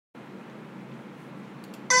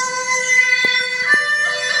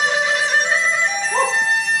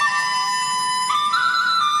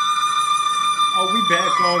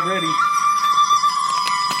already.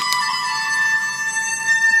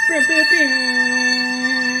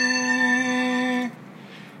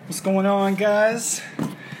 What's going on, guys?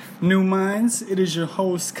 New Minds. It is your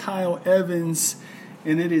host, Kyle Evans,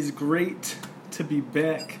 and it is great to be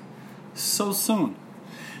back so soon.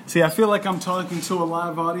 See, I feel like I'm talking to a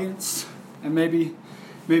live audience, and maybe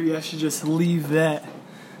I should just leave that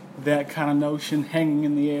kind of notion hanging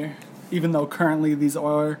in the air, even though currently these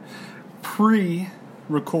are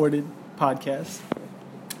pre-recorded podcasts.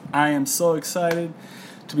 I am so excited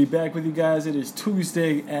to be back with you guys. It is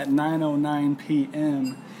Tuesday at 9:09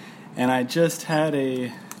 p.m. and I just had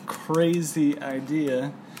a crazy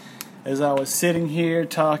idea as I was sitting here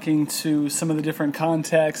talking to some of the different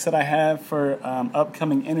contacts that I have for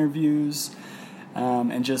upcoming interviews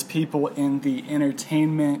and just people in the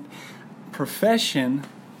entertainment profession,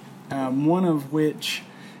 one of which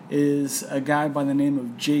is a guy by the name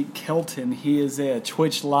of Jake Kelton. He is a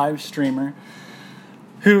Twitch live streamer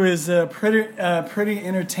who is a pretty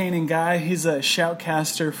entertaining guy. He's a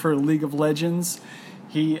shoutcaster for League of Legends.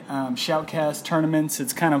 He shoutcasts tournaments.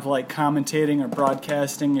 It's kind of like commentating or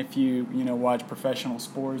broadcasting if you watch professional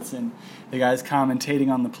sports and the guy's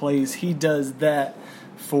commentating on the plays. He does that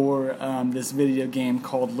for this video game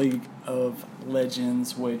called League of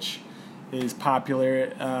Legends, which is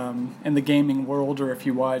popular in the gaming world, or if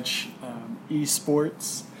you watch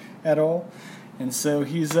esports at all. And so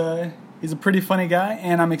he's a pretty funny guy,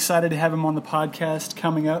 and I'm excited to have him on the podcast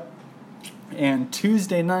coming up. And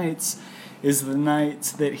Tuesday nights is the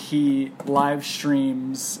nights that he live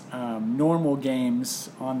streams normal games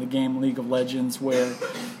on the game League of Legends, where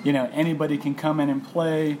anybody can come in and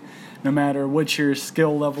play, no matter what your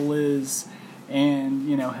skill level is, and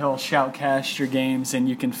he'll shoutcast your games, and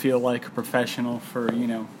you can feel like a professional for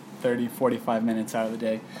 30-45 minutes out of the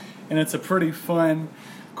day, and it's a pretty fun,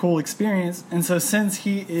 cool experience. And so since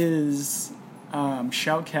he is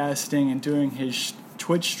shoutcasting and doing his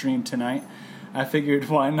Twitch stream tonight, I figured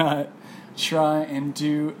why not try and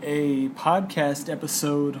do a podcast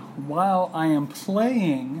episode while I am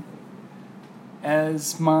playing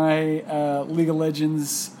as my League of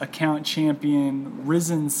Legends account champion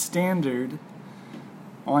Risen Standard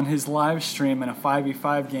on his live stream in a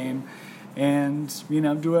 5v5 game, and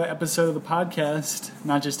do an episode of the podcast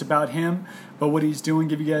not just about him but what he's doing,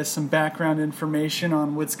 give you guys some background information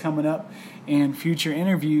on what's coming up and future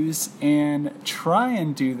interviews, and try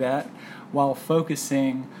and do that while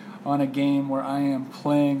focusing on a game where I am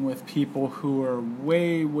playing with people who are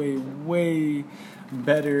way, way, way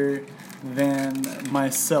better than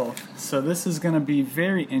myself. So this is going to be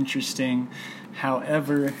very interesting.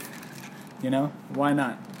 However, why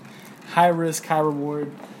not? High risk, high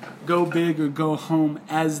reward. Go big or go home,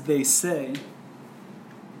 as they say.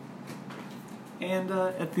 And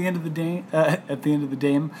at the end of the day,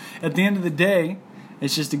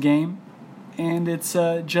 it's just a game. And it's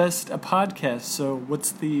just a podcast, so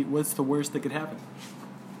what's the worst that could happen?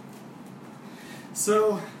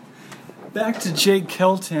 So, back to Jake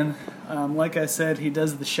Kelton. Like I said, he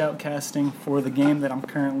does the shoutcasting for the game that I'm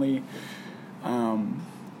currently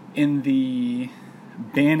in the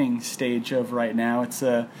banning stage of right now. It's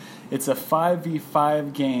a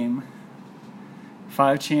 5v5 game,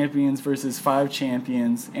 5 champions versus 5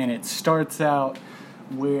 champions, and it starts out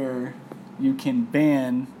where you can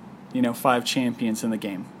ban 5 champions in the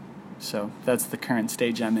game. So that's the current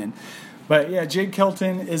stage I'm in. But yeah, Jake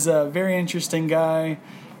Kelton is a very interesting guy.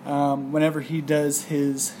 Whenever he does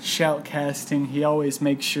his shoutcasting, he always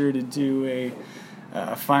makes sure to do a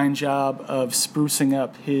fine job of sprucing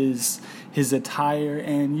up his attire,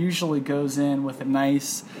 and usually goes in with a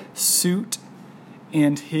nice suit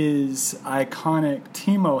and his iconic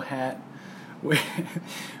Teemo hat,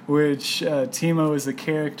 which Teemo is a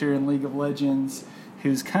character in League of Legends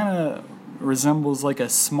who's kind of resembles like a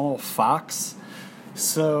small fox.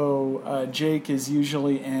 So Jake is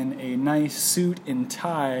usually in a nice suit and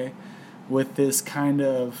tie with this kind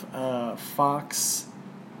of fox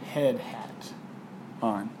head hat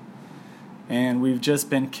on. And we've just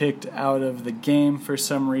been kicked out of the game for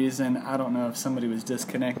some reason. I don't know if somebody was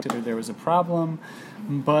disconnected or there was a problem,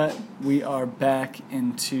 but we are back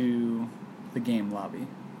into the game lobby.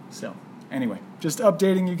 So anyway, just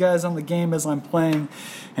updating you guys on the game as I'm playing,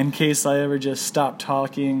 in case I ever just stop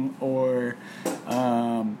talking or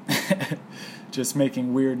just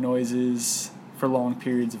making weird noises for long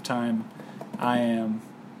periods of time. I am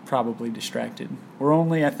probably distracted. We're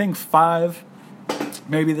only, I think, 5,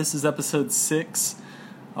 maybe this is episode 6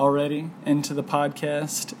 already into the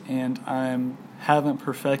podcast, and I haven't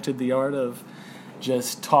perfected the art of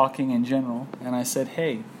just talking in general. And I said,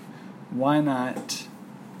 hey, why not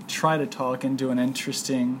try to talk and do an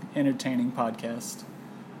interesting, entertaining podcast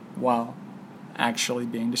while actually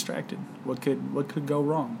being distracted. What could go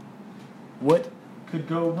wrong? What could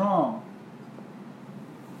go wrong?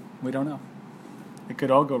 We don't know. It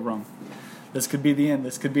could all go wrong. This could be the end.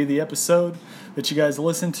 This could be the episode that you guys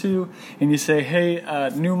listen to and you say, hey,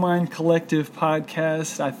 New Mind Collective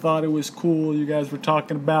podcast, I thought it was cool. You guys were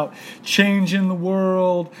talking about changing the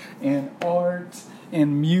world and art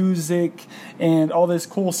and music and all this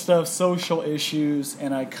cool stuff, social issues,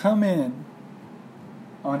 and I come in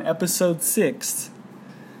on episode 6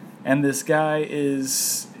 and this guy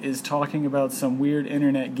is talking about some weird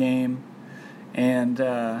internet game and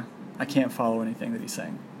I can't follow anything that he's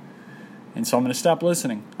saying. And so I'm going to stop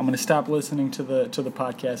listening. I'm going to stop listening to the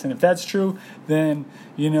podcast. And if that's true, then,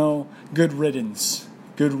 good riddance.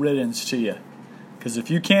 Good riddance to you. Because if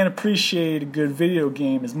you can't appreciate a good video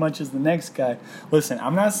game as much as the next guy, listen,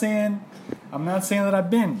 I'm not saying that I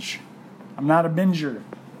binge. I'm not a binger.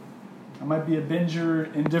 I might be a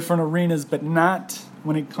binger in different arenas, but not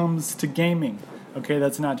when it comes to gaming. Okay,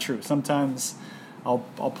 that's not true. Sometimes I'll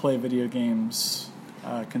play video games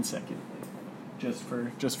consecutively.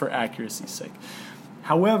 Just for accuracy's sake.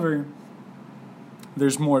 However,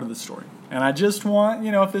 there's more to the story. And I just want,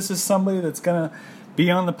 if this is somebody that's going to be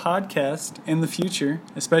on the podcast in the future,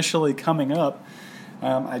 especially coming up,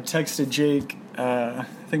 I texted Jake, I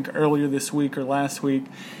think earlier this week or last week,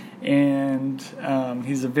 and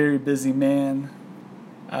he's a very busy man,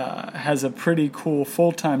 has a pretty cool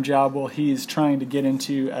full-time job while he's trying to get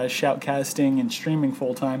into shoutcasting and streaming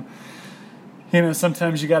full-time.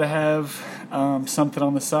 Sometimes you got to have something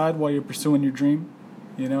on the side while you're pursuing your dream.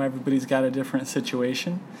 Everybody's got a different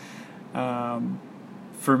situation.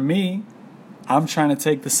 For me, I'm trying to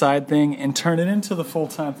take the side thing and turn it into the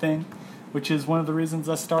full-time thing, which is one of the reasons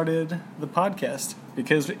I started the podcast.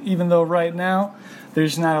 Because even though right now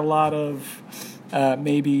there's not a lot of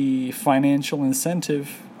maybe financial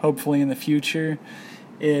incentive, hopefully in the future,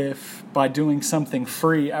 if by doing something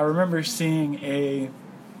free. I remember seeing a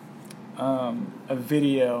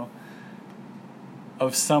video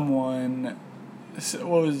of someone.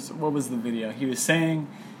 What was the video? He was saying,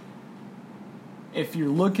 if you're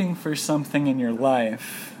looking for something in your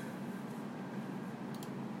life,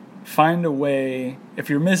 find a way. If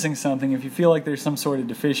you're missing something, if you feel like there's some sort of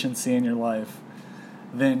deficiency in your life,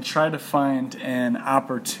 then try to find an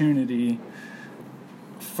opportunity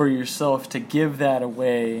for yourself to give that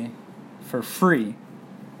away for free.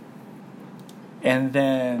 And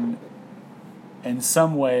then in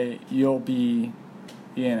some way you'll be,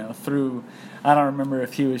 through, I don't remember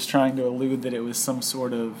if he was trying to allude that it was some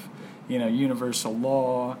sort of, universal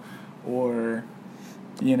law or,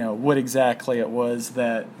 what exactly it was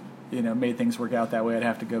that, made things work out that way. I'd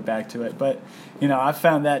have to go back to it. But, I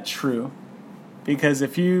found that true because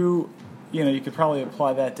if you could probably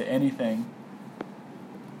apply that to anything.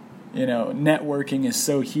 Networking is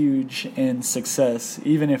so huge in success,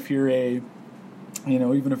 even if you're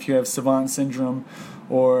even if you have savant syndrome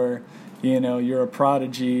or, you're a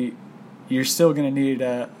prodigy, you're still going to need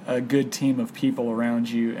a good team of people around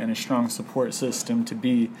you and a strong support system to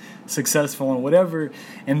be successful in whatever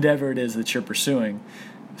endeavor it is that you're pursuing.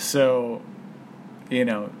 So,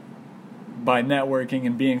 by networking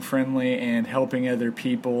and being friendly and helping other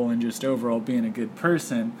people and just overall being a good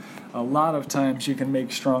person, a lot of times you can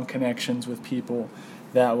make strong connections with people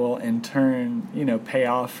that will in turn, pay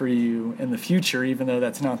off for you in the future, even though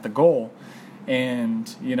that's not the goal.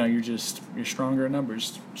 And, you're stronger in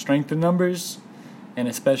numbers. Strength in numbers, and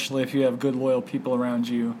especially if you have good, loyal people around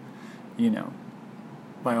you,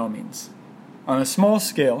 by all means. On a small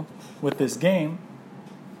scale, with this game,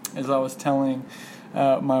 as I was telling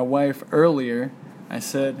my wife earlier, I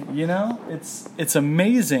said, it's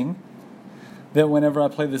amazing that whenever I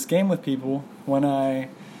play this game with people, when I,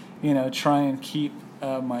 try and keep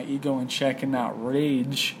my ego in check and not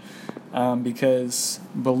rage, because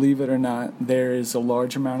believe it or not, there is a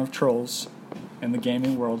large amount of trolls in the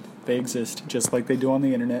gaming world. They exist just like they do on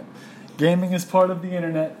the internet. Gaming is part of the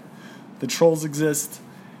internet. The trolls exist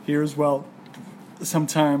here as well.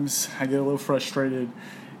 Sometimes I get a little frustrated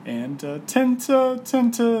and tend to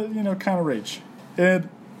kind of rage. And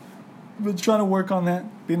we're trying to work on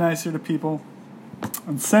that, be nicer to people.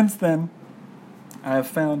 And since then, I have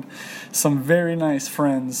found some very nice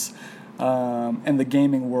friends in the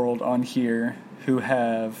gaming world on here who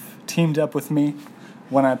have teamed up with me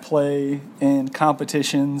when I play in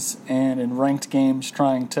competitions and in ranked games,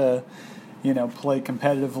 trying to, play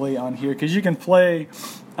competitively on here. Because you can play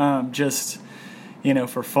just,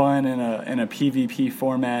 for fun in a PvP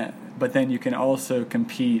format, but then you can also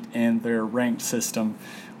compete in their ranked system,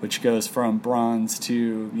 which goes from bronze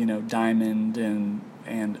to diamond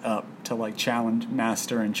and up to like challenge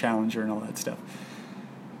master and challenger and all that stuff.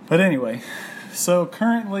 But anyway, so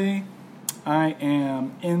currently I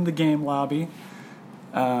am in the game lobby.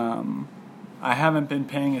 I haven't been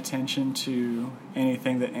paying attention to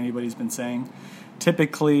anything that anybody's been saying.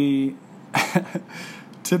 Typically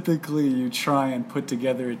you try and put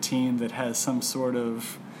together a team that has some sort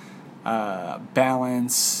of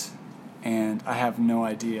balance, and I have no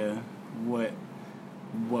idea what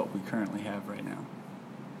we currently have right now.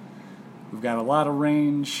 We've got a lot of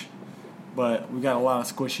range, but we've got a lot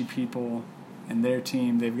of squishy people, and their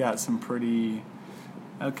team, they've got some pretty...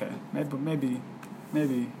 Okay, maybe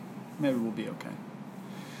we'll be okay.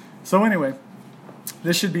 So anyway,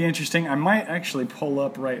 this should be interesting. I might actually pull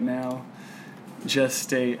up right now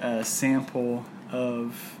just a sample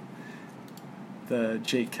of the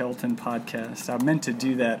Jake Kelton podcast. I meant to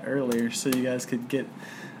do that earlier so you guys could get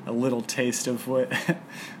a little taste of what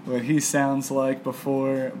he sounds like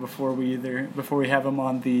before we have him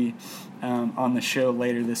on the show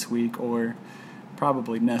later this week, or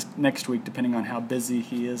probably next week, depending on how busy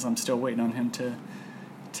he is. I'm still waiting on him to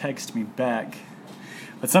text me back.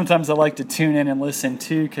 But sometimes I like to tune in and listen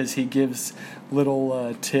too, because he gives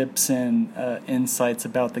little tips and insights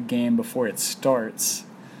about the game before it starts.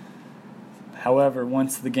 However,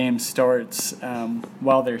 once the game starts,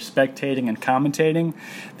 while they're spectating and commentating,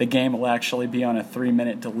 the game will actually be on a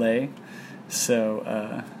 3-minute delay.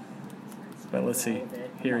 So, but let's see.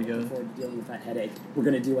 Here he goes. Dealing with that headache. We're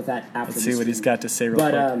going to deal with that after. Let's see what he's got to say real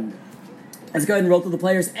quick. Let's go ahead and roll through the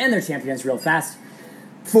players and their champions real fast.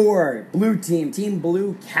 For blue team, Team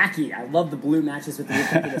Blue Khaki. I love the blue matches with the blue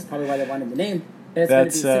khaki. That's probably why they wanted the name.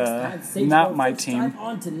 That's not my team,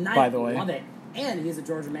 by the way. Love it. And he's a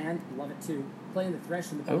Georgia man. Love it too. Playing the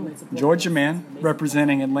Thresh in the bottom lane support. Georgia man,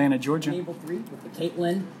 representing Atlanta, Georgia. Enable 3 with the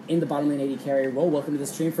Caitlyn in the bottom lane AD carry role. Welcome to the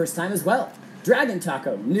stream, first time as well. Dragon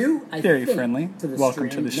Taco, new, Very friendly. Welcome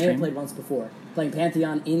to the stream. May have played once before. Playing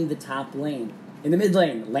Pantheon in the top lane. In the mid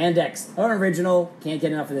lane, Landex, unoriginal, can't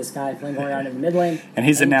get enough of this guy. Playing Orion in the mid lane. And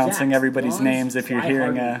he's announcing everybody's names if you're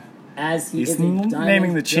hearing he's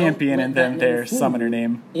naming the champion and then their summoner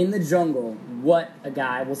name. In the jungle, what a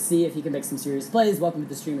guy. We'll see if he can make some serious plays. Welcome to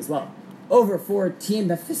the stream as well. Over for Team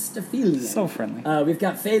Mephistophelian. So friendly. We've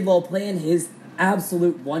got Fadewall playing his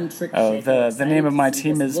absolute one-trick shaker. The name of my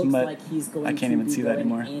team is... I can't even see that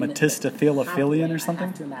anymore. Mephistophelian or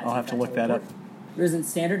something? I'll have to look that up. Risen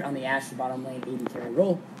Standard on the Ashe bottom lane AD carry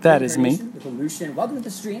role. That is me. With Lucian. Welcome to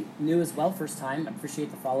the stream. New as well, first time.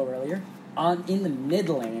 Appreciate the follow earlier. In the mid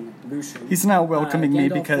lane, Lucian. He's not welcoming me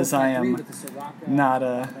because I am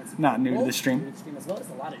not new to the stream. As well as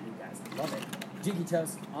a lot of new guys. I love it. Jiggy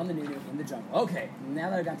Toast on the Nunu in the jungle. Okay, now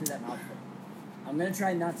that I got through that mouthful, I'm going to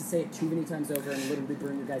try not to say it too many times over and literally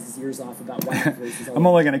burn your guys' ears off about why I'm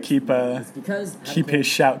only going to keep his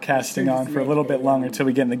shout casting on for a little bit longer until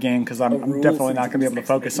we get in the game, because I'm definitely not going to be able to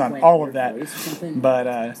focus on all of that.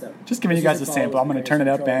 But just giving you guys a sample. I'm going to turn it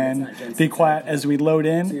up and be quiet as we load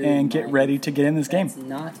in and get ready to get in this game. It's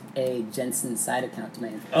not a Jensen side account to my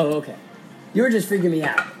info. Oh, okay. You were just freaking me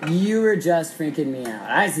out.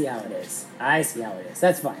 I see how it is.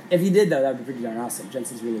 That's fine. If you did, though, that would be pretty darn awesome.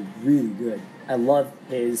 Jensen's really, really good. I love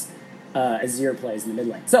his Azir plays in the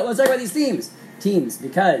mid lane. So let's talk about these teams,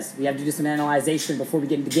 because we have to do some analyzation before we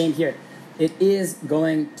get into the game here. It is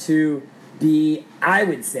going to be, I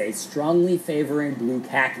would say, strongly favoring Blue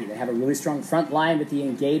Khaki. They have a really strong front line with the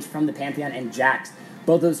Engage from the Pantheon and Jax.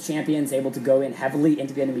 Both those champions able to go in heavily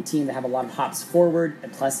into the enemy team. They have a lot of hops forward,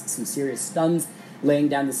 and plus some serious stuns, laying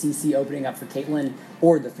down the CC, opening up for Caitlyn,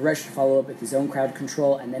 or the Thresh to follow up with his own crowd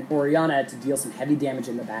control, and then Orianna to deal some heavy damage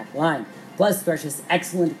in the back line. Plus, Thresh has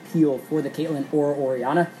excellent peel for the Caitlyn or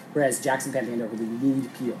Orianna, whereas Jackson Pantheon don't really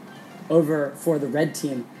need peel. Over for the red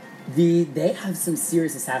team, they have some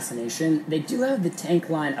serious assassination. They do have the tank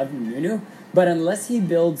line of Nunu, but unless he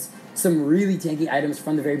builds some really tanky items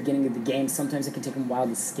from the very beginning of the game, sometimes it can take him a while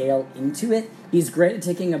to scale into it. He's great at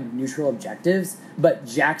taking up neutral objectives, but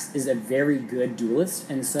Jax is a very good duelist,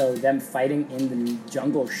 and so them fighting in the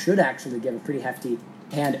jungle should actually give a pretty hefty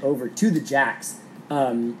hand over to the Jax,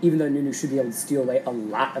 even though Nunu should be able to steal away a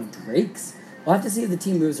lot of Drakes. We'll have to see if the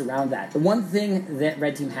team moves around that. The one thing that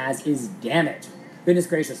red team has is damage. Goodness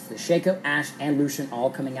gracious, the Shaco, Ashe, and Lucian all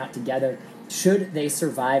coming out together. Should they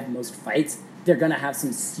survive most fights, they're going to have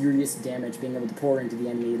some serious damage being able to pour into the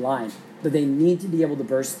enemy line. But they need to be able to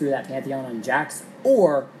burst through that Pantheon on Jax,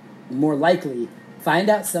 or, more likely, find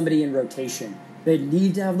out somebody in rotation. They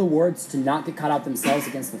need to have the wards to not get caught out themselves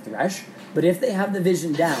against the Thresh, but if they have the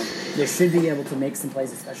vision down, You should be able to make some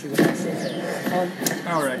plays, especially with that shit.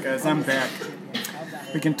 All right, guys, I'm back.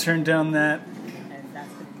 We can turn down that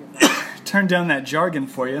jargon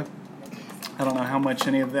for you. I don't know how much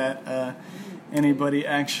any of that anybody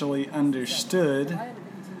actually understood,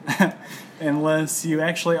 unless you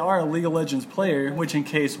actually are a League of Legends player, which in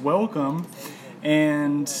case, welcome,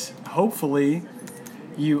 and hopefully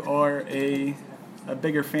you are a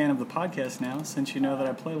bigger fan of the podcast now, since you know that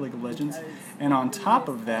I play League of Legends. And on top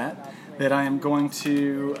of that I am going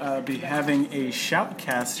to be having a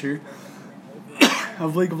shoutcaster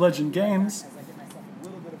of League of Legends games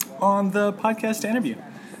on the podcast interview.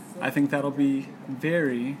 I think that'll be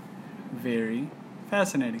very, very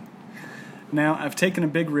fascinating. Now, I've taken a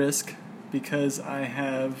big risk because I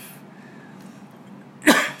have,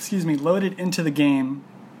 loaded into the game.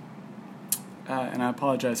 And I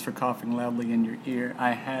apologize for coughing loudly in your ear.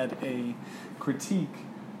 I had a critique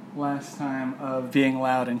last time of being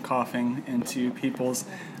loud and coughing into people's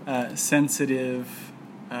sensitive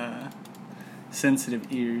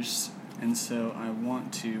ears, and so I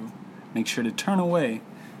want to make sure to turn away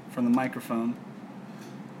from the microphone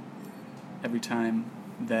every time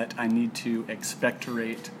that I need to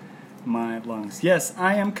expectorate my lungs. Yes,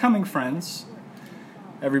 I am coming, friends.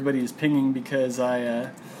 Everybody is pinging because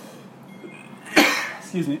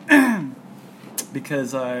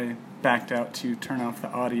because I backed out to turn off the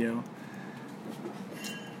audio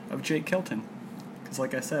of Jake Kelton. Because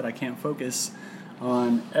like I said, I can't focus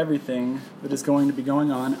on everything that is going to be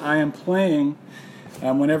going on. I am playing,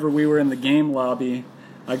 whenever we were in the game lobby,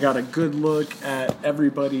 I got a good look at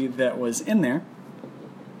everybody that was in there.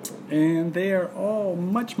 And they are all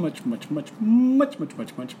much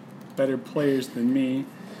better players than me,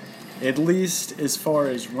 at least as far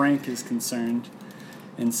as rank is concerned.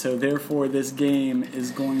 And so, therefore, this game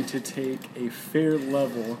is going to take a fair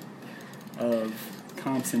level of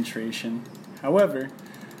concentration. However,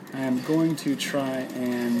 I am going to try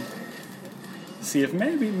and see if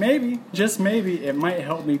maybe, just maybe, it might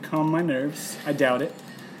help me calm my nerves. I doubt it.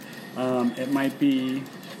 It might be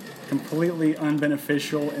completely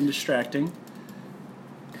unbeneficial and distracting,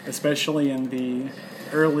 especially in the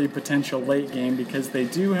early potential late game, because they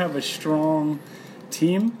do have a strong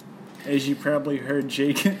team. As you probably heard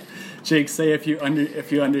Jake say, if you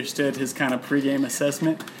understood his kind of pregame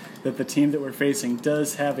assessment, that the team that we're facing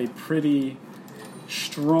does have a pretty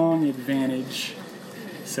strong advantage.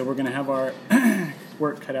 So we're going to have our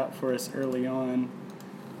work cut out for us early on.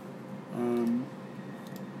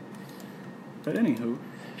 But anywho,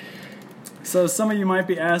 so some of you might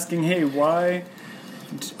be asking, hey, why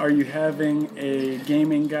are you having a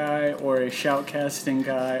gaming guy or a shoutcasting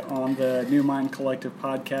guy on the New Mind Collective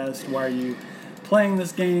podcast? Why are you playing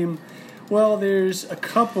this game? Well, there's a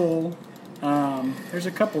couple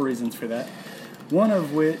reasons for that. One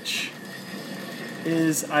of which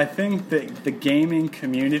is I think that the gaming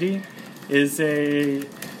community is a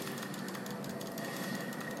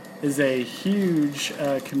huge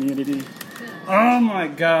community. Oh my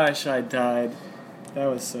gosh, I died. That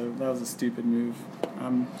was a stupid move.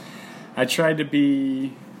 I tried to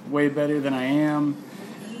be way better than I am,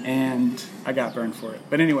 and I got burned for it.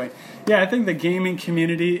 But anyway, yeah, I think the gaming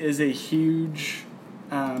community is a huge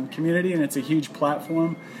community, and it's a huge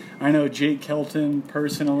platform. I know Jake Kelton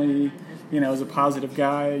personally, is a positive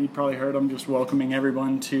guy. You probably heard him just welcoming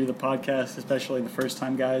everyone to the podcast, especially the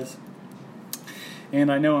first-time guys.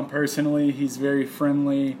 And I know him personally. He's very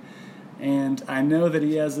friendly, and I know that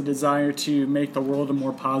he has a desire to make the world a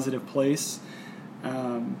more positive place.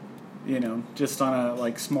 Just on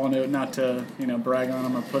a small note, not to brag on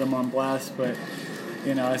him or put him on blast, but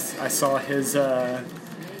I saw his. Oh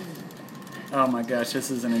my gosh,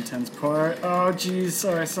 this is an intense part. Oh geez,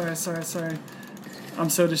 sorry. I'm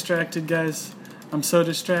so distracted, guys. I'm so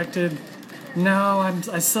distracted. No,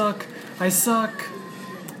 I suck.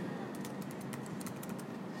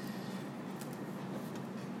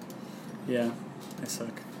 Yeah, I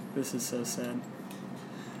suck. This is so sad.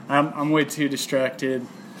 I'm way too distracted.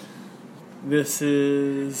 This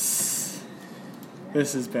is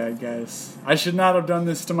bad, guys. I should not have done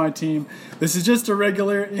this to my team. This is just a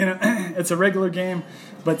regular, it's a regular game,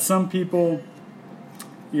 but some people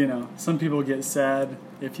get sad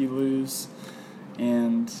if you lose,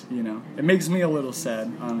 and, it makes me a little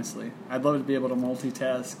sad, honestly. I'd love to be able to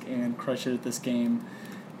multitask and crush it at this game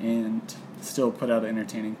and still put out an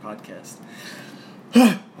entertaining podcast.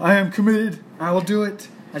 I am committed. I will do it.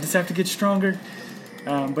 I just have to get stronger.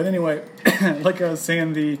 But anyway, like I was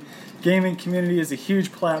saying, the gaming community is a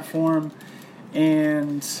huge platform,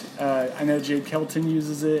 and I know Jake Kelton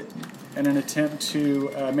uses it in an attempt to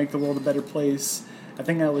make the world a better place. I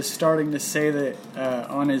think I was starting to say that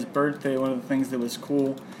on his birthday, one of the things that was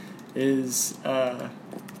cool is, one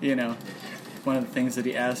of the things that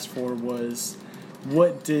he asked for was,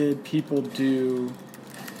 what did people do,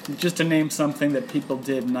 just to name something that people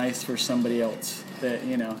did nice for somebody else, that,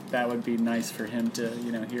 that would be nice for him to,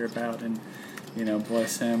 hear about and,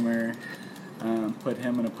 bless him or put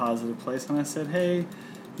him in a positive place. And I said, hey,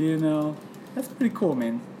 that's pretty cool,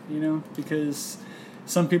 man, because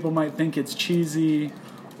some people might think it's cheesy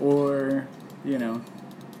or,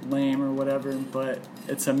 lame or whatever, but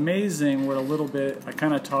it's amazing what a little bit, I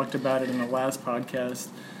kind of talked about it in the last podcast,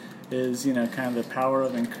 is, kind of the power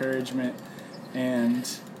of encouragement and,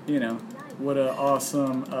 what an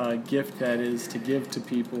awesome gift that is to give to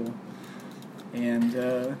people. And,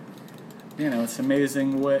 it's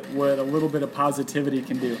amazing what a little bit of positivity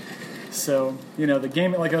can do. So, the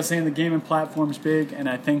game, like I was saying, the gaming platform's big, and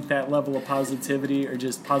I think that level of positivity, or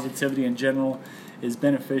just positivity in general, is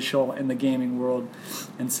beneficial in the gaming world.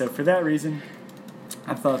 And so for that reason,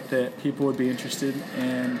 I thought that people would be interested,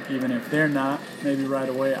 and even if they're not, maybe right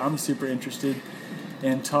away, I'm super interested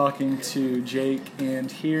in talking to Jake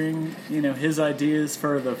and hearing, his ideas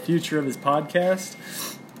for the future of his podcast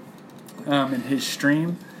and his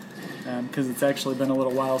stream, because it's actually been a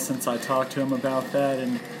little while since I talked to him about that,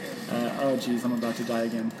 and oh geez, I'm about to die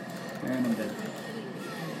again, and I'm dead.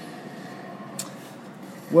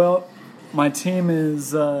 Well, my team is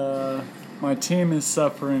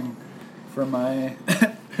suffering for my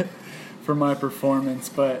for my performance,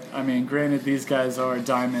 but I mean, granted, these guys are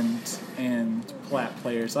diamond and plat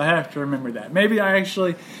players. I have to remember that. Maybe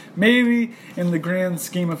in the grand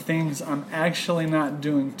scheme of things, I'm actually not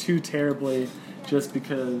doing too terribly, just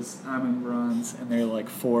because I'm in bronze and they're like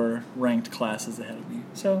 4 ranked classes ahead of me.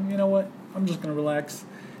 So you know what? I'm just gonna relax,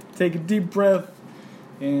 take a deep breath,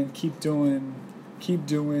 and keep doing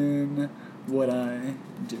what I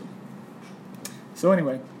do. So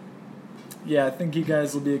anyway, yeah, I think you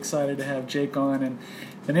guys will be excited to have Jake on, and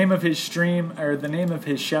the name of his stream, or the name of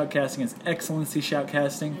his shoutcasting, is Excellency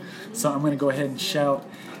Shoutcasting, so I'm going to go ahead and shout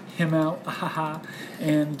him out,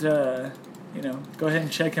 and, go ahead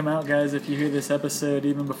and check him out, guys, if you hear this episode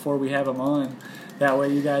even before we have him on. That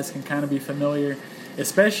way you guys can kind of be familiar,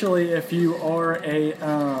 especially if you are a,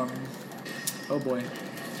 oh boy,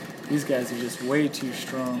 these guys are just way too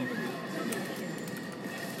strong.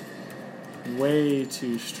 Way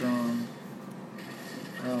too strong.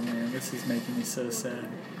 Oh man, this is making me so sad.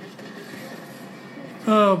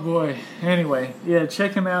 Oh boy. Anyway, yeah,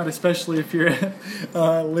 check him out, especially if you're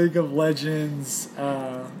a League of Legends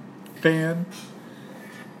fan,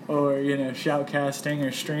 or shoutcasting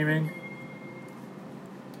or streaming.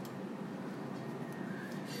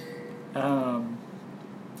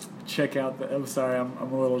 Check out I'm sorry, I'm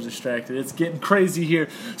a little distracted. It's getting crazy here.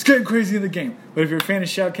 It's getting crazy in the game. But if you're a fan of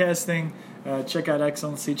shoutcasting, check out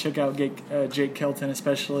Excellency. Check out Jake Kelton,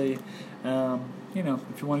 especially.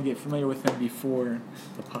 If you want to get familiar with him before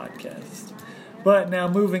the podcast. But now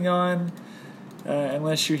moving on,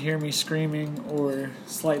 unless you hear me screaming or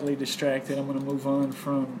slightly distracted, I'm going to move on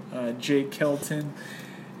from Jake Kelton.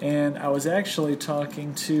 And I was actually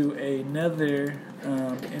talking to another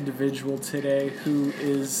individual today who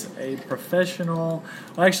is a professional.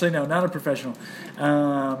 Well, actually, no, not a professional.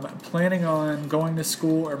 Planning on going to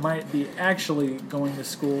school, or might be actually going to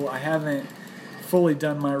school. I haven't fully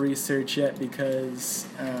done my research yet because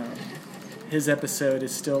his episode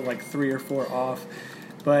is still like 3 or 4 off.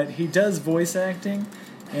 But he does voice acting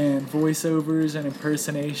and voiceovers and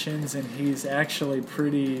impersonations, and he's actually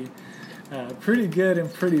pretty good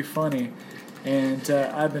and pretty funny. And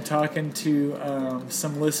I've been talking to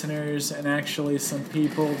some listeners and actually some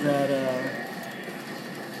people that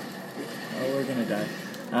we're gonna die.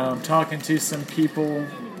 Talking to some people.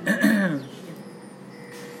 I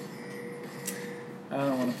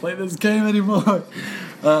don't want to play this game anymore.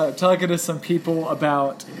 Talking to some people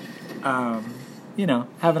about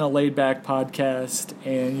having a laid back podcast,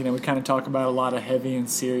 and we kind of talk about a lot of heavy and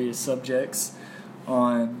serious subjects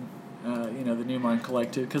on the New Mind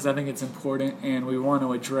Collective, because I think it's important, and we want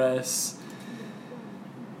to address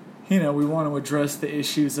the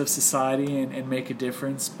issues of society and make a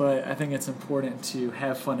difference, but I think it's important to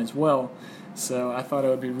have fun as well. So I thought it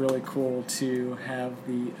would be really cool to have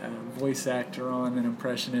the voice actor on, an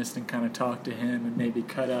impressionist, and kind of talk to him and maybe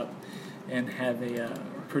cut up and have a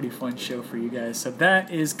pretty fun show for you guys. So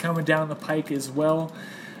that is coming down the pike as well.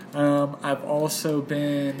 I've also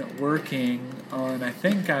been working on, I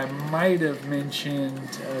think I might have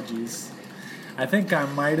mentioned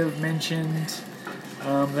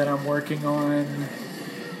that I'm working on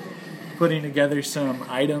putting together some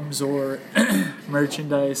items or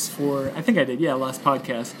merchandise for, I think I did, last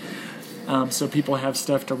podcast. So people have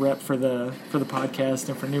stuff to rep for the podcast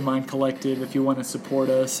and for New Mind Collective if you want to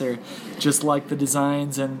support us or just like the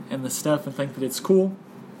designs and the stuff and think that it's cool.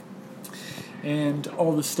 And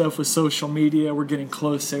all the stuff with social media, we're getting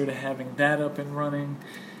closer to having that up and running.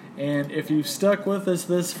 And if you've stuck with us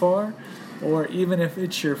this far, or even if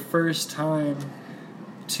it's your first time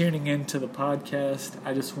tuning into the podcast,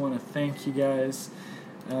 I just want to thank you guys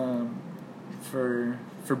for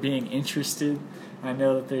being interested. I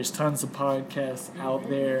know that there's tons of podcasts out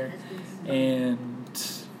there, and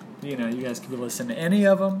you guys can be listening to any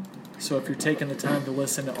of them. So if you're taking the time to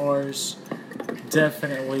listen to ours,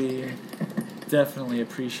 definitely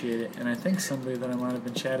appreciate it. And I think somebody that I might have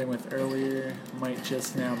been chatting with earlier might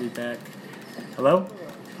just now be back. Hello?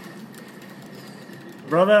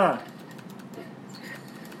 Brother!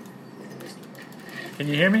 Can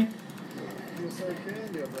you hear me? Yes, I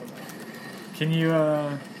can, dear brother.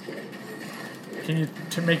 Can you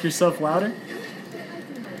make yourself louder?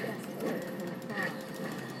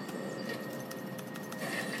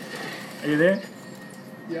 Are you there?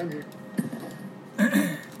 Yeah, I'm here.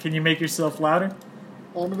 Can you make yourself louder?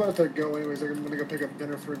 Well, I'm about to go anyways. I'm going to go pick up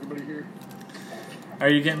dinner for everybody here. Are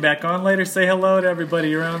you getting back on later? Say hello to everybody.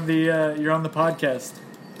 You're on the podcast.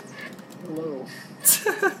 Hello.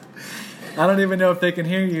 I don't even know if they can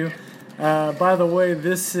hear you. By the way,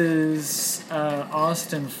 this is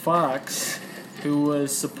Austin Fox, who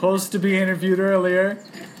was supposed to be interviewed earlier,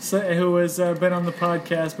 who has been on the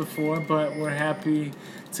podcast before, but we're happy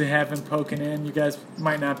to have him poking in. You guys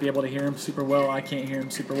might not be able to hear him super well. I can't hear him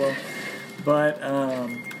super well. But,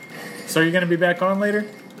 so you're going to be back on later?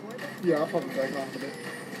 Yeah, I'll probably be back on with it.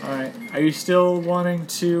 All right. Are you still wanting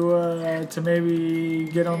to maybe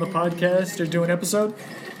get on the podcast or do an episode?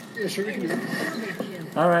 Yeah, sure, we can do it.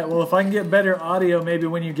 All right. Well, if I can get better audio, maybe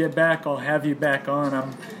when you get back, I'll have you back on.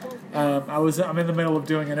 I'm in the middle of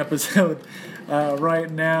doing an episode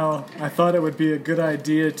right now. I thought it would be a good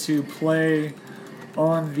idea to play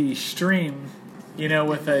on the stream,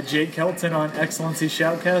 with Jake Kelton on Excellency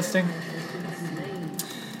Shoutcasting.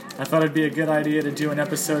 I thought it'd be a good idea to do an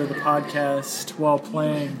episode of the podcast while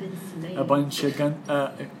playing a bunch of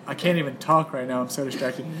I can't even talk right now. I'm so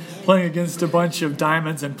distracted. Playing against a bunch of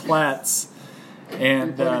diamonds and plats,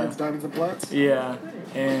 and against diamonds and plats. Yeah,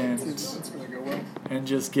 and It's gonna go well. and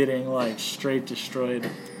just getting straight destroyed.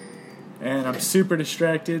 And I'm super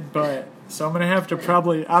distracted, so I'm gonna have to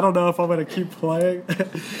probably, I don't know if I'm gonna keep playing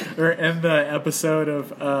or end the episode of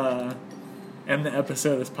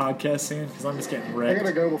this podcast soon because I'm just getting I wrecked.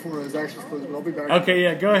 gotta go before his actions close, but I'll be back. Okay,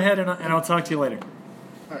 yeah, go ahead and I'll talk to you later.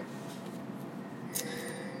 Alright.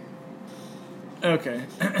 Okay.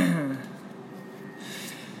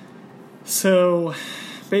 So,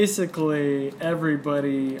 basically,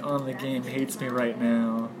 everybody on the game hates me right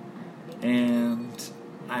now, and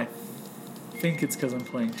I think it's because I'm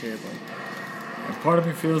playing terribly. And part of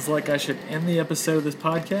me feels like I should end the episode of this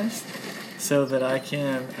podcast so that I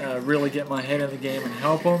can really get my head in the game and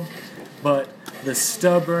help them, but the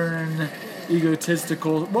stubborn,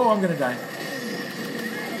 egotistical, I'm gonna die.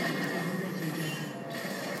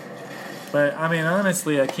 But, I mean,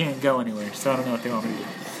 honestly, I can't go anywhere, so I don't know what they want me to do.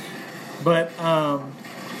 But,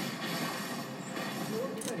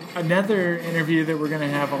 another interview that we're going to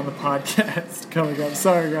have on the podcast coming up.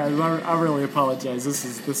 Sorry, guys, I really apologize. This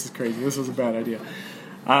is crazy. This was a bad idea.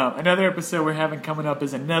 Another episode we're having coming up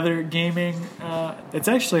is another gaming, it's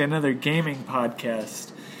actually another gaming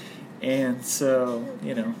podcast. And so,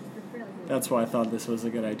 that's why I thought this was a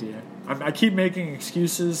good idea. I keep making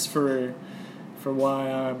excuses for why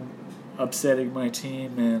I'm upsetting my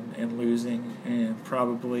team and losing and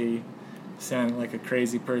probably sounding like a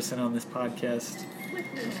crazy person on this podcast.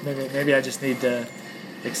 Maybe I just need to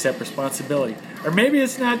accept responsibility. Or maybe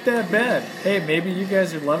it's not that bad. Hey, maybe you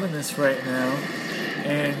guys are loving this right now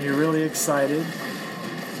and you're really excited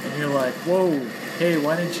and you're like, whoa, hey,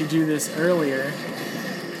 why didn't you do this earlier?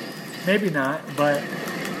 Maybe not, but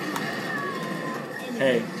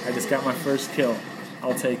hey, I just got my first kill.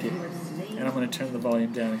 I'll take it. And I'm going to turn the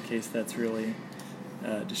volume down in case that's really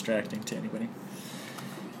distracting to anybody.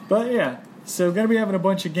 But yeah, so going to be having a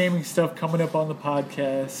bunch of gaming stuff coming up on the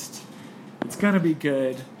podcast. It's going to be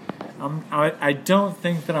good. I don't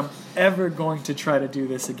think that I'm ever going to try to do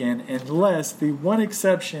this again unless the one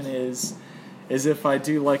exception is if I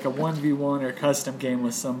do like a 1v1 or custom game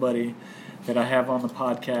with somebody that I have on the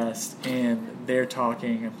podcast and they're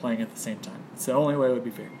talking and playing at the same time. It's the only way it would be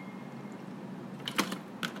fair.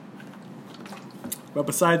 But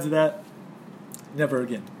besides that, never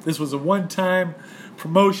again. This was a one-time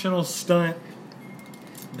promotional stunt.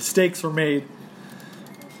 Mistakes were made,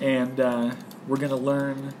 and we're going to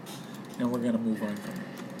learn, and we're going to move on from it.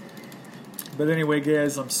 But anyway,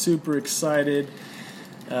 guys, I'm super excited.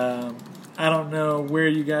 I don't know where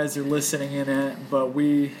you guys are listening in at, but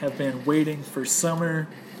we have been waiting for summer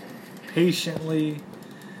patiently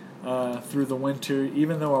through the winter,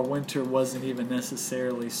 even though our winter wasn't even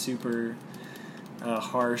necessarily super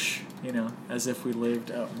harsh, as if we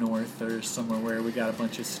lived up north or somewhere where we got a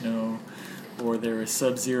bunch of snow or there was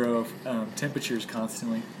sub-zero temperatures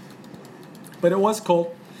constantly. But it was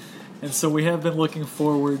cold, and so we have been looking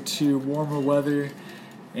forward to warmer weather.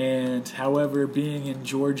 And however, being in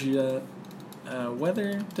Georgia,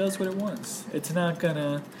 weather does what it wants. It's not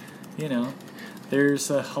gonna, there's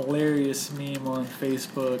a hilarious meme on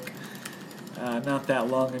Facebook not that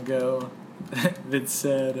long ago that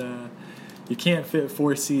said, you can't fit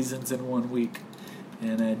 4 seasons in 1 week.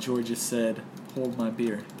 And Georgia said, hold my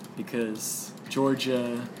beer, because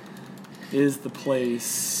Georgia is the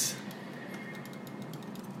place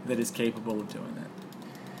that is capable of doing that.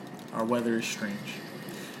 Our weather is strange.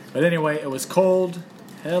 But anyway, it was cold.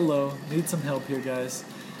 Hello. Need some help here, guys.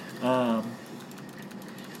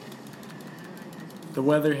 The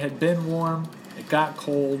weather had been warm. It got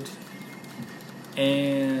cold.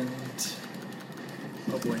 And...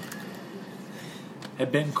 oh boy.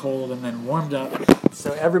 Had been cold and then warmed up.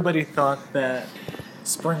 So everybody thought that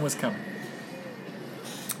spring was coming.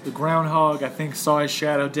 The groundhog, I think, saw his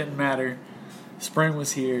shadow. Didn't matter. Spring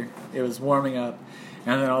was here. It was warming up.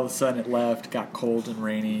 And then all of a sudden it left, got cold and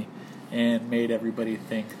rainy, and made everybody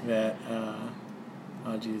think that,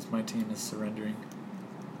 oh geez, my team is surrendering.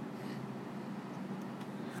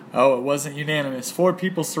 Oh, it wasn't unanimous. 4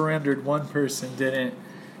 people surrendered, 1 person didn't,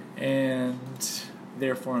 and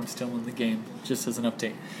therefore I'm still in the game, just as an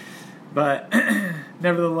update. But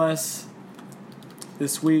nevertheless,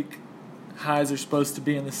 this week, highs are supposed to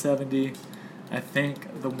be in the 70s. I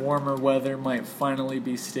think the warmer weather might finally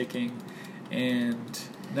be sticking. And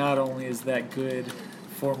not only is that good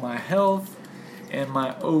for my health and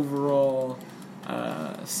my overall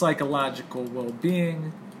psychological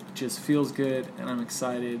well-being, it just feels good, and I'm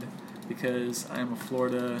excited because I'm a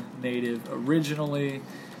Florida native originally,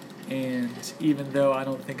 and even though I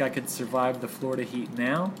don't think I could survive the Florida heat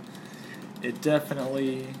now, it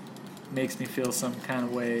definitely makes me feel some kind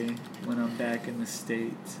of way when I'm back in the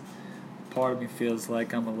States. Part of me feels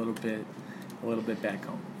like I'm a little bit back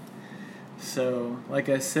home. So, like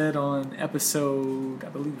I said on episode, I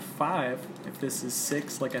believe 5, if this is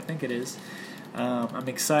 6, like I think it is, I'm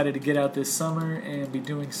excited to get out this summer and be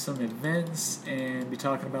doing some events and be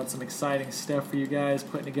talking about some exciting stuff for you guys,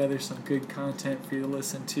 putting together some good content for you to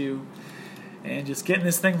listen to, and just getting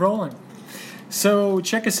this thing rolling. So,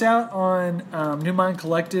 check us out on New Mind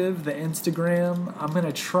Collective, the Instagram. I'm going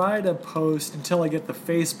to try to post, until I get the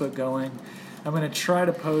Facebook going, I'm going to try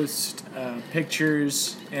to post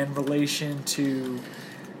pictures in relation to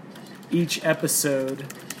each episode.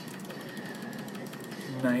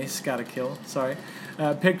 Nice, got a kill, sorry.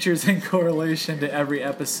 Pictures in correlation to every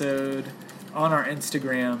episode on our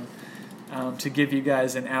Instagram to give you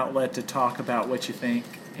guys an outlet to talk about what you think,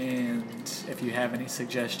 and if you have any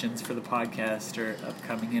suggestions for the podcast or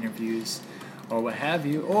upcoming interviews or what have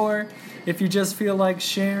you, or if you just feel like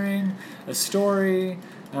sharing a story,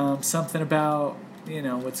 something about,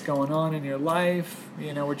 what's going on in your life.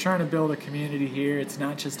 We're trying to build a community here. It's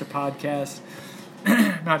not just a podcast.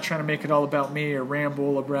 Not trying to make it all about me or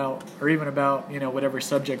ramble about, or even about, whatever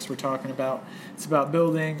subjects we're talking about. It's about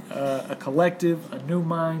building a collective, a New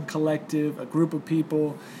Mind collective, a group of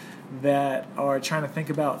people that are trying to think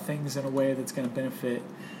about things in a way that's going to benefit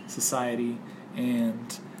society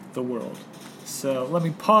and the world. So let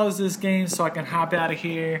me pause this game so I can hop out of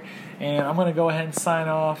here, and I'm going to go ahead and sign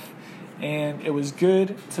off. And it was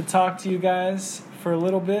good to talk to you guys for a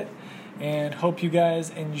little bit, and hope you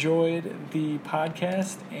guys enjoyed the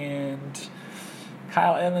podcast. And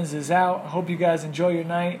Kyle Evans is out. Hope you guys enjoy your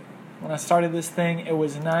night. When I started this thing, it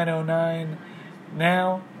was 9:09.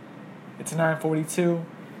 Now it's 9:42.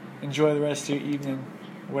 Enjoy the rest of your evening,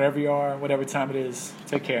 wherever you are, whatever time it is.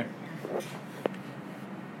 Take care.